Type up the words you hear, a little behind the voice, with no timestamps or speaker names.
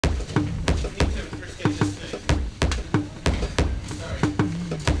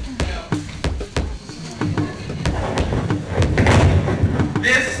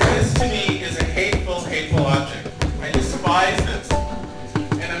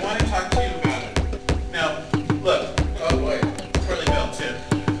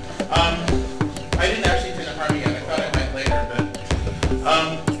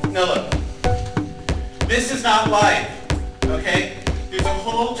life, okay? There's a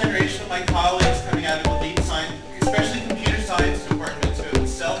whole generation of my colleagues coming out of elite science, especially computer science departments, who have a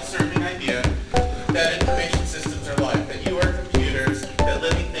self-serving idea that information systems are life, that you are computers, that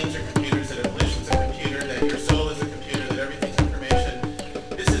living things are computers, that evolution's a computer, that your soul is a computer, that everything's information.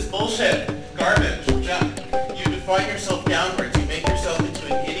 This is bullshit, garbage, junk. You define yourself downwards. You make yourself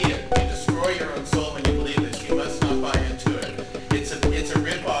into an idiot. You destroy your own soul when you believe this. You must not buy into it. It's a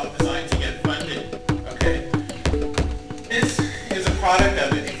rip-off designed to get funded, okay? This is a product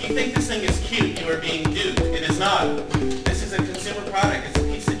of it. If you think this thing is cute, you are being duped. It is not. This is a consumer product. It's a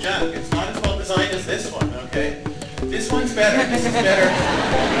piece of junk. It's not as well designed as this one, okay? This one's better. This is better.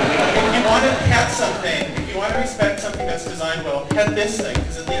 If you want to pet something, if you want to respect something that's designed well, pet this thing,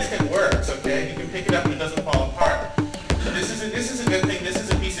 because at least it works, okay? You can pick it up and it doesn't fall apart. So this is a good thing. This is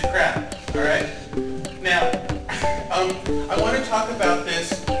a piece of crap, all right? Now, I want to talk about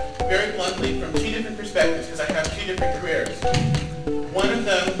this very bluntly from two different perspectives, because I have two different careers. One of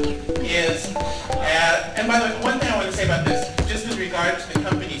them is and by the way, one thing I want to say about this, just with regard to the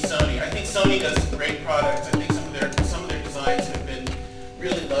company Sony, I think Sony does some great products. I think some of their designs have been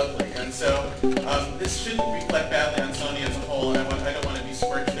really lovely, and so this shouldn't reflect badly on Sony as a whole. And I don't want to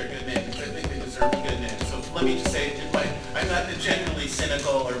besmirch their good name, because I think they deserve a good name. So let me just say, I'm not the generally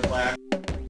cynical or